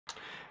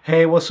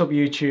Hey, what's up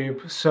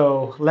YouTube?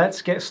 So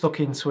let's get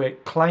stuck into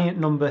it. Client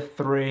number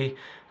 3.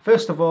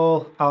 First of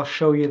all, I'll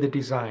show you the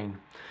design.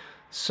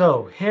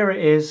 So here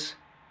it is.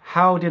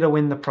 How did I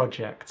win the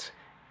project?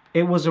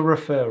 It was a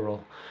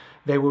referral.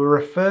 They were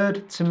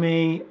referred to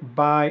me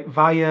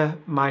via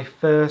my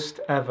first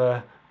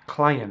ever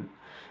client.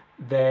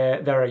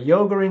 They're a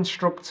yoga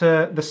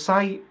instructor. The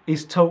site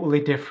is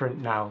totally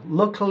different now.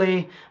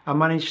 Luckily, I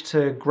managed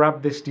to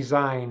grab this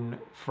design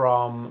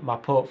from my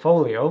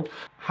portfolio.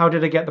 How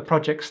did I get the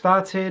project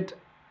started?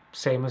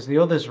 Same as the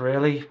others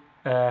really.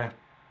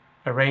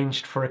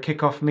 Arranged for a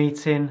kickoff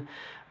meeting,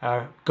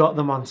 got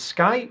them on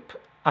Skype.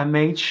 I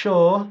made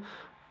sure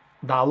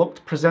that I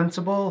looked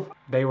presentable.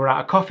 They were at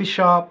a coffee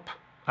shop.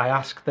 I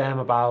asked them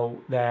about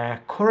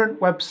their current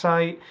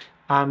website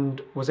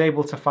and was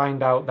able to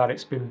find out that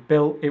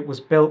it was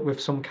built with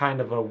some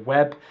kind of a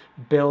web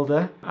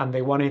builder, and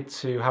they wanted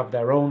to have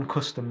their own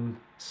custom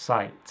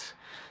site.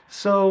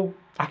 So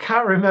I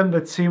can't remember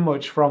too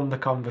much from the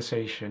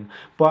conversation,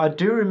 but I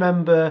do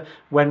remember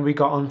when we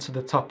got onto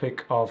the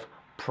topic of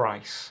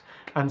price.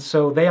 And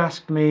so they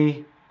asked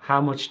me, how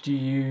much do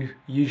you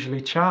usually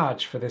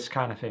charge for this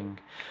kind of thing?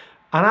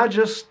 And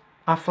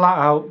I flat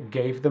out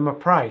gave them a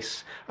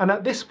price. And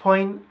at this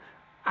point,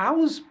 I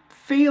was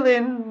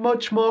feeling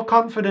much more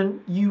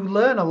confident. You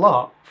learn a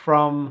lot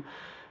from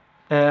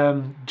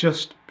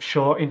just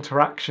short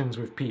interactions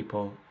with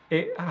people.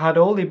 It had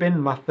only been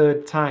my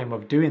third time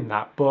of doing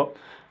that, but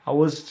I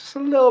was just a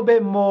little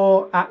bit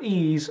more at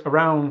ease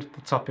around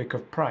the topic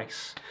of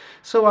price.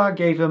 So I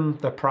gave them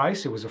the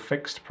price. It was a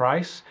fixed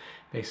price.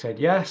 They said,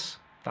 yes,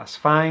 that's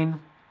fine.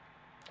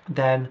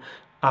 Then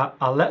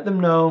I'll let them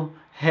know,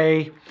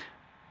 hey,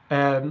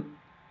 I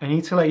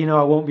need to let you know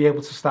I won't be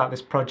able to start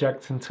this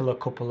project until a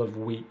couple of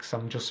weeks.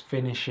 I'm just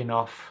finishing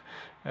off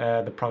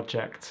the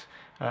project,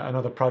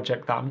 another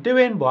project that I'm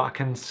doing, but I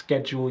can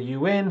schedule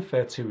you in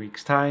for 2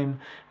 weeks' time.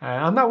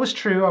 And that was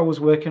true. I was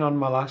working on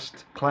my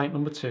last client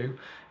number 2.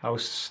 I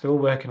was still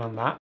working on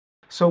that.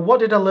 So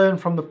what did I learn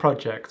from the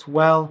project?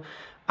 Well,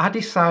 I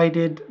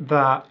decided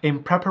that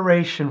in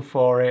preparation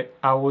for it,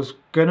 I was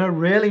gonna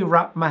really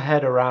wrap my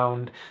head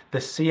around the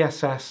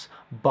CSS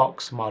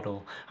box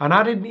model. And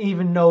I didn't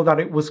even know that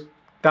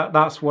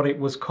that's what it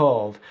was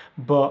called,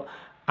 but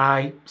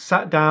I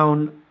sat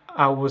down.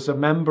 I was a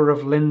member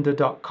of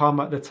lynda.com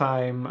at the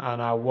time,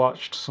 and I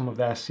watched some of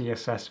their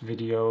CSS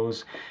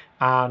videos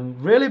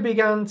and really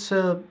began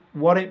to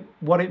what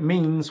it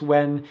means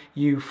when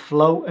you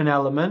float an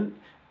element.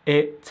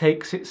 It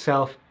takes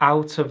itself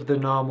out of the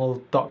normal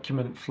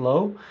document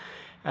flow.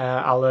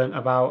 I learned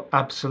about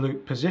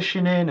absolute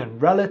positioning and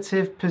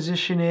relative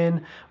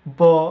positioning,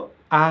 but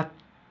I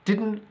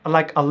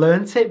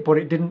learnt it, but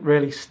it didn't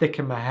really stick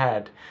in my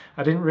head.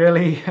 I didn't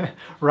really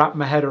wrap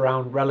my head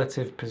around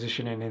relative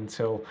positioning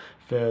until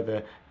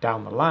further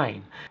down the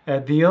line.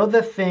 The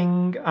other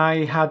thing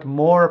I had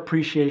more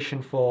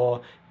appreciation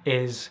for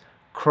is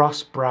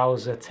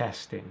cross-browser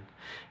testing.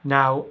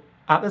 Now,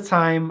 at the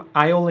time,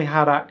 I only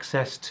had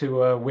access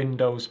to a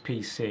Windows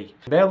PC.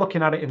 They're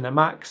looking at it in the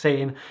Mac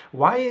saying,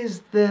 why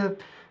is the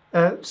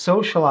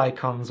social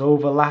icons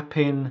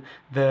overlapping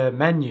the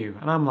menu?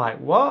 And I'm like,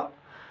 what?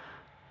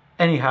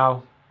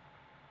 Anyhow,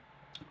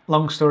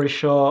 long story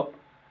short,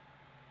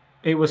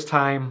 it was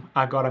time.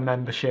 I got a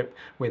membership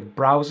with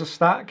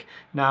BrowserStack.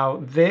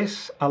 Now,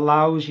 this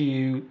allows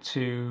you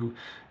to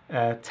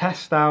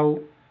test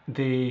out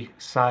the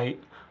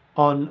site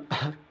on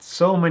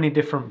so many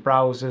different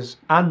browsers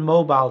and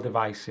mobile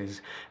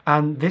devices.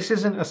 And this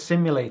isn't a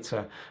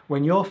simulator.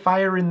 When you're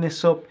firing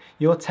this up,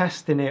 you're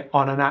testing it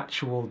on an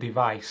actual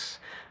device.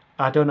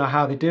 I don't know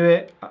how they do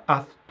it.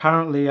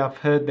 Apparently, I've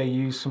heard they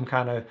use some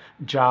kind of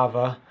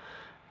Java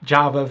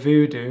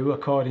voodoo,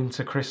 according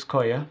to Chris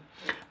Coyier.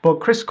 But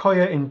Chris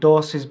Coyier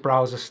endorses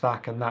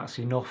BrowserStack, and that's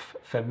enough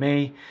for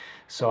me.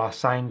 So I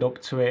signed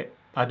up to it.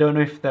 I don't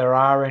know if there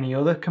are any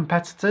other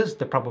competitors.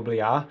 There probably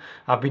are.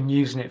 I've been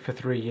using it for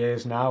 3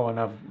 years now, and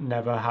I've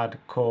never had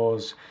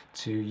cause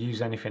to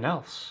use anything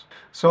else.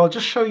 So I'll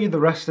just show you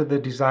the rest of the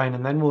design,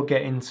 and then we'll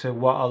get into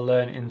what I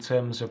learned in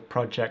terms of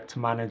project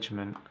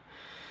management.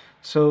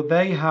 So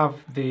they have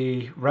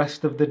the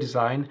rest of the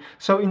design.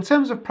 So in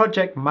terms of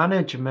project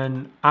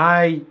management,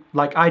 I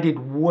did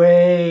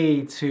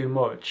way too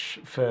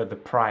much for the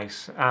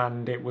price,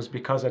 and it was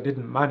because I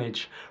didn't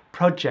manage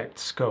project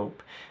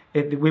scope.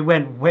 We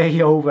went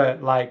way over,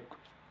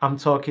 I'm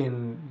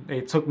talking,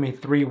 it took me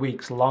 3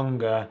 weeks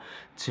longer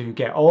to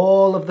get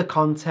all of the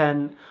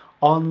content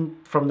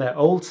from their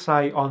old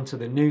site onto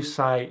the new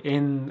site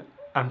and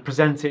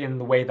present it in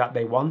the way that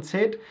they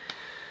wanted.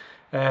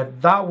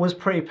 That was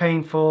pretty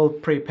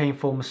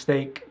painful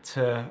mistake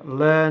to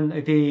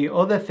learn. The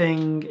other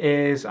thing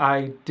is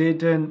I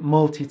didn't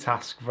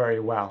multitask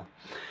very well.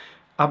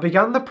 I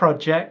began the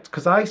project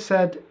because I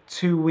said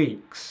 2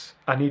 weeks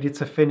I needed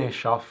to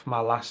finish off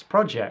my last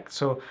project.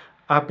 So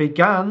I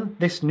began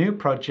this new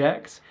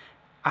project.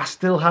 I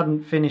still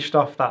hadn't finished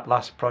off that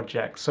last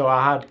project. So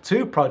I had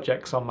 2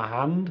 projects on my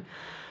hand,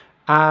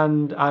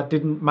 and I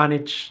didn't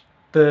manage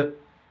the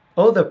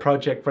other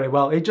project very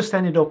well. It just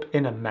ended up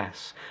in a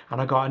mess.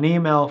 And I got an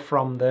email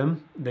from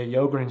them, the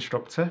yoga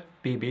instructor,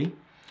 BB.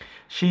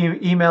 She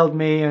emailed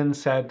me and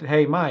said,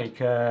 hey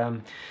Mike,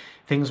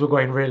 things were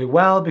going really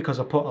well because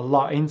I put a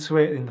lot into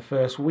it in the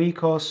first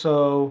week or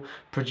so,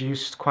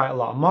 produced quite a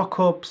lot of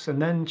mock-ups,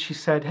 and then she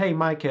said, hey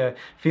Mike,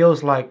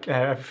 feels like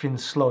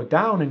everything's slowed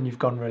down and you've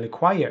gone really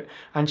quiet.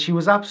 And she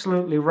was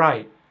absolutely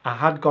right. I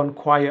had gone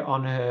quiet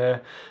on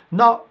her,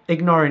 not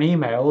ignoring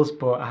emails,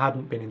 but I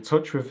hadn't been in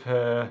touch with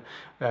her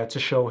to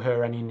show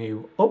her any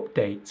new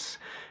updates.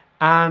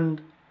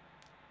 And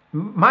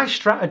my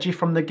strategy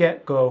from the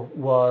get-go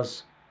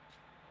was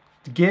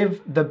to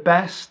give the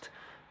best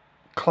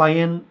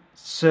client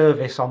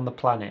service on the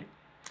planet.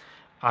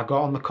 I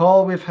got on the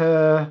call with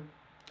her,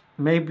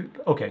 I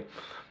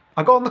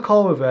got on the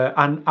call with her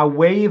and I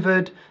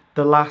waived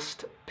the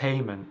last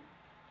payment.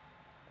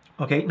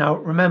 Okay, now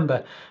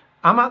remember,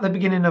 I'm at the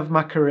beginning of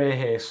my career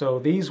here, so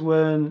these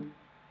weren't,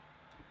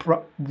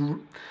 I'm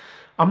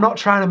not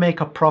trying to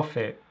make a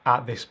profit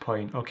at this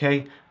point,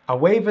 okay? I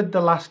waived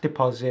the last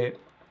deposit.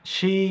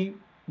 She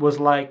was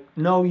like,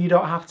 no, you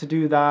don't have to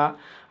do that.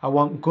 I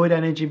want good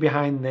energy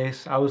behind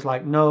this. I was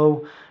like,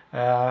 no,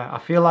 I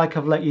feel like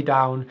I've let you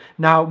down.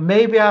 Now,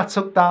 maybe I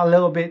took that a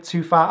little bit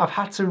too far. I've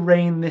had to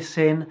rein this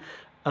in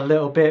a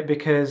little bit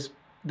because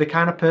the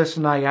kind of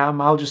person I am,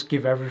 I'll just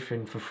give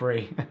everything for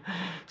free.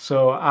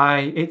 So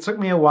it took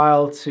me a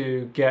while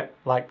to get,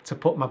 like, to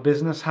put my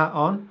business hat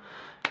on.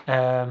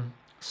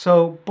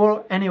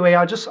 But anyway,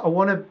 I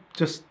want to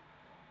just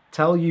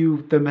tell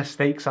you the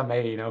mistakes I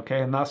made,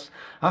 okay? And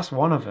that's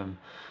one of them.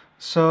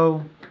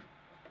 So,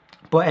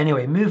 but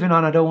anyway, moving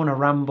on, I don't want to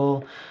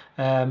ramble.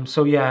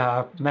 So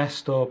yeah, I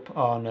messed up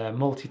on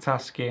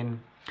multitasking.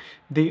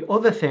 The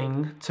other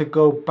thing, to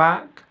go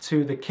back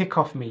to the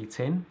kickoff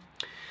meeting,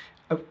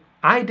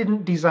 I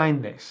didn't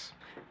design this.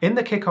 In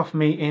the kickoff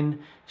meeting,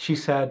 she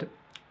said,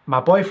 my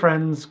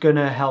boyfriend's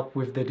gonna help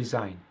with the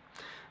design.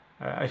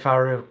 If I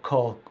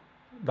recall,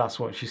 that's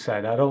what she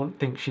said. I don't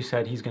think she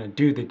said he's gonna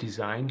do the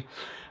design.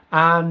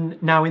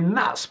 And now in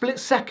that split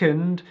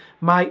second,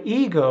 my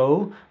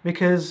ego,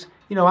 because,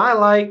 you know, I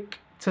like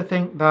to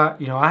think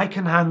that, you know, I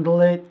can handle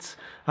it.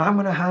 I'm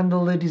gonna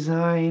handle the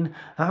design.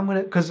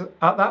 Because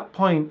at that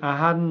point, I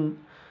hadn't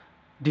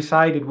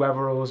decided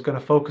whether I was going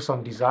to focus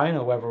on design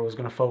or whether I was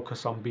going to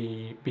focus on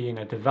being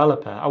a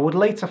developer. I would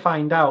later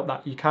find out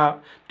that you can't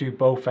do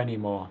both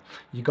anymore.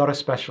 You got to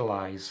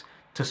specialize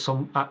to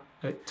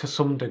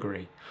some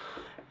degree.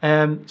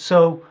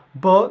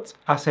 But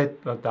I said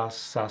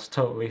that's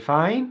totally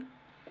fine,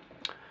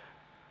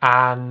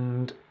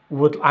 and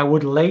I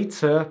would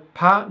later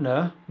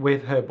partner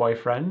with her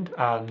boyfriend,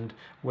 and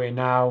we're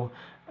now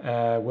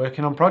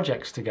working on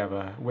projects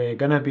together. We're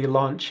going to be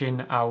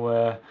launching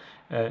our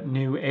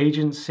new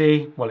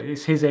agency. Well,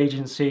 it's his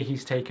agency.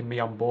 He's taken me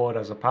on board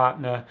as a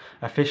partner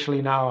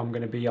officially now. I'm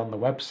going to be on the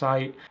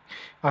website.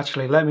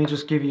 Actually, let me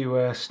just give you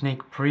a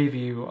sneak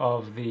preview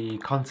of the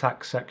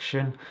contact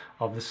section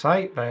of the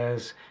site.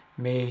 There's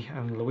me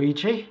and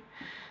Luigi.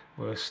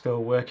 We're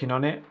still working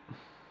on it.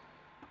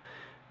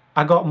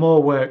 I got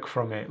more work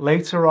from it.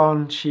 Later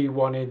on, she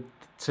wanted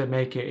to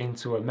make it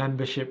into a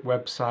membership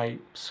website.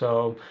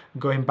 So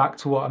going back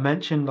to what I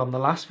mentioned on the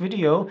last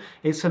video,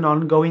 it's an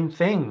ongoing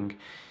thing.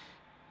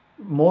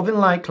 More than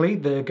likely,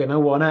 they're going to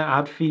want to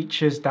add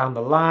features down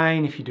the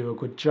line. If you do a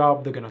good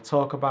job, they're going to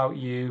talk about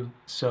you.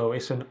 So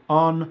it's an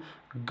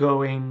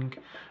ongoing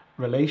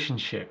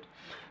relationship.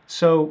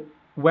 So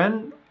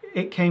when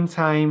it came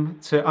time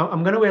to,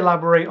 I'm going to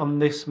elaborate on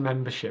this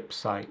membership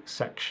site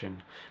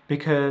section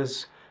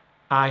because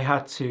I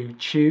had to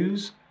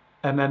choose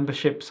a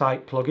membership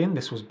site plugin.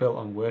 This was built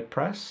on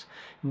WordPress.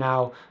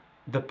 Now,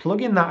 the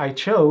plugin that I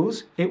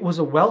chose, it was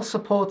a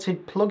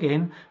well-supported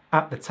plugin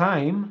at the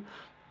time,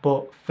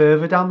 but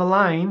further down the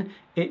line,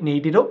 it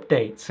needed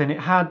updates and it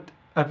had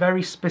a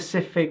very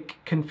specific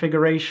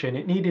configuration.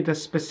 It needed a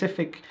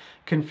specific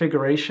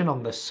configuration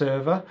on the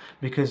server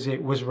because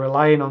it was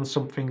relying on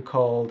something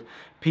called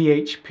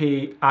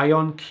PHP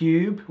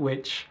IonCube,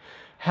 which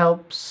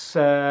helps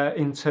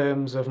in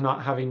terms of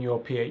not having your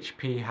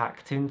PHP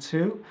hacked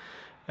into.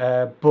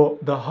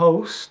 But the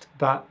host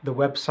that the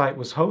website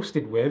was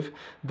hosted with,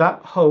 that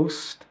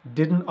host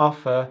didn't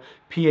offer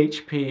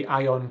PHP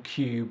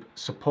IonCube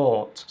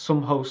support.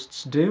 Some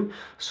hosts do,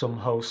 some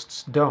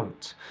hosts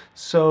don't.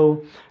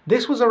 So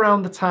this was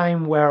around the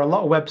time where a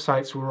lot of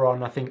websites were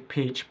on, I think,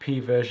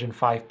 PHP version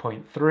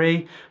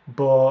 5.3,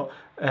 but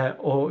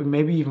or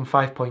maybe even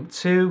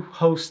 5.2.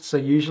 Hosts are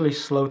usually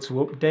slow to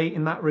update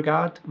in that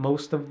regard,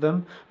 most of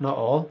them, not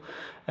all.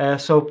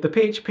 So the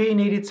PHP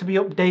needed to be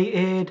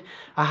updated.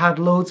 I had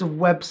loads of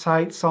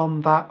websites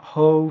on that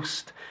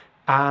host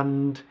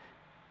and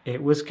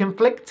it was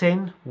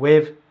conflicting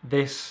with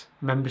this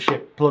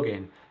membership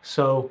plugin.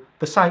 So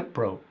the site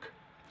broke.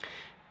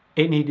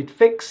 It needed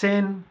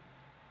fixing.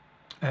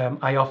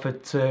 I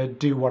offered to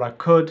do what I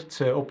could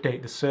to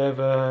update the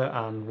server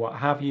and what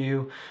have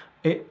you.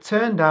 It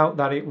turned out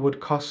that it would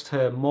cost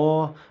her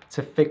more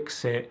to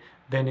fix it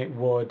than it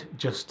would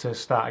just to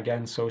start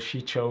again. So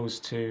she chose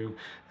to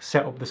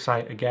set up the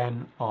site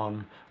again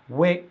on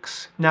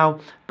Wix. Now,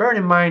 bearing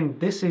in mind,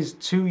 this is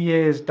 2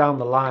 years down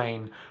the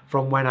line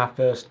from when I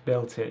first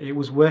built it. It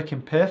was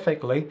working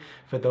perfectly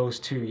for those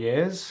 2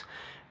 years.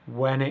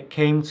 When it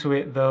came to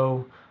it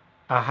though,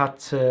 I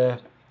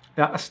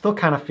still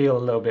kind of feel a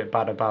little bit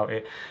bad about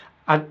it.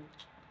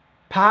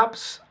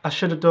 Perhaps I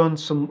could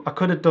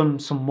have done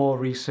some more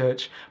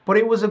research, but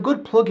it was a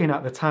good plugin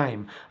at the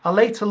time. I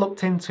later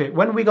looked into it.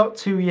 When we got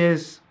 2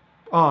 years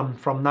on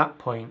from that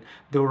point,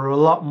 there were a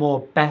lot more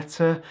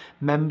better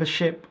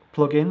membership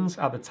plugins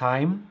at the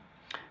time.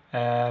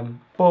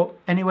 But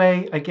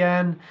anyway,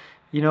 again,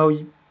 you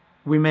know,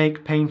 we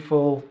make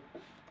painful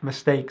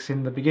mistakes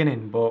in the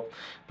beginning, but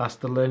that's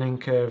the learning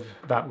curve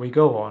that we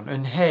go on.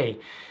 And hey,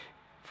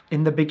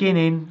 in the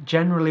beginning,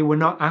 generally we're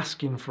not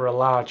asking for a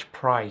large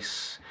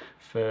price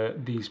for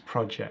these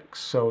projects.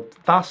 So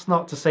that's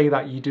not to say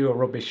that you do a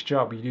rubbish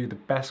job. You do the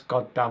best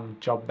goddamn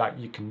job that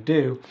you can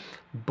do,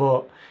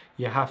 but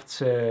you have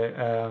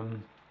to,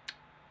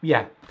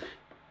 yeah,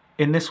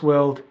 in this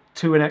world,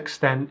 to an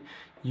extent,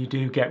 you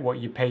do get what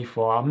you pay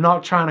for. I'm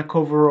not trying to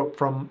cover up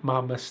from my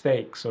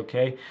mistakes,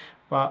 okay?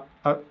 But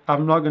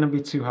I'm not going to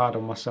be too hard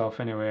on myself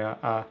anyway.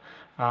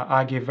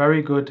 I give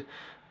very good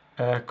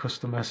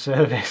customer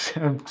service.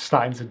 I'm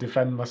starting to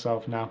defend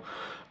myself now.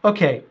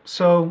 Okay,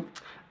 so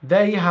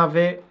there you have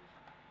it.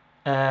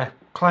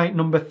 Client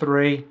number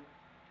 3.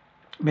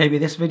 Maybe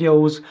this video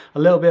was a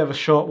little bit of a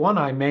short one.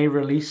 I may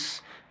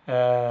release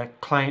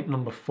client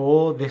number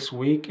 4 this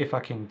week if I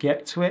can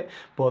get to it.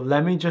 But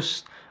let me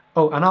just...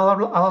 Oh, and I'll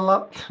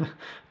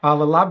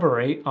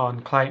elaborate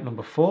on client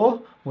number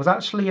 4 was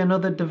actually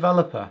another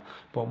developer,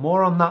 but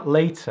more on that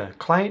later.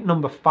 Client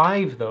number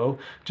 5 though,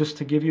 just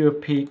to give you a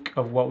peek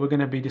of what we're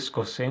going to be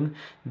discussing,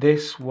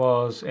 this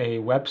was a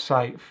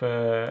website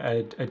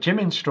for a gym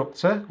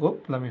instructor.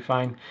 Whoop, let me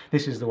find,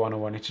 this is the one I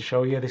wanted to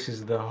show you. This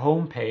is the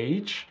home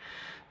page.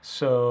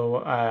 So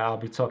I'll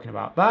be talking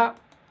about that.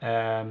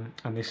 And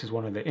this is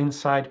one of the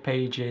inside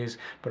pages,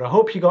 but I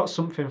hope you got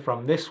something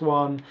from this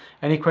one.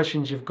 Any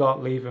questions you've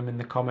got, leave them in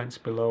the comments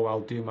below. I'll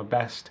do my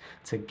best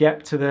to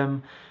get to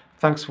them.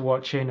 Thanks for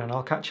watching, and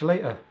I'll catch you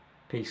later.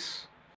 Peace.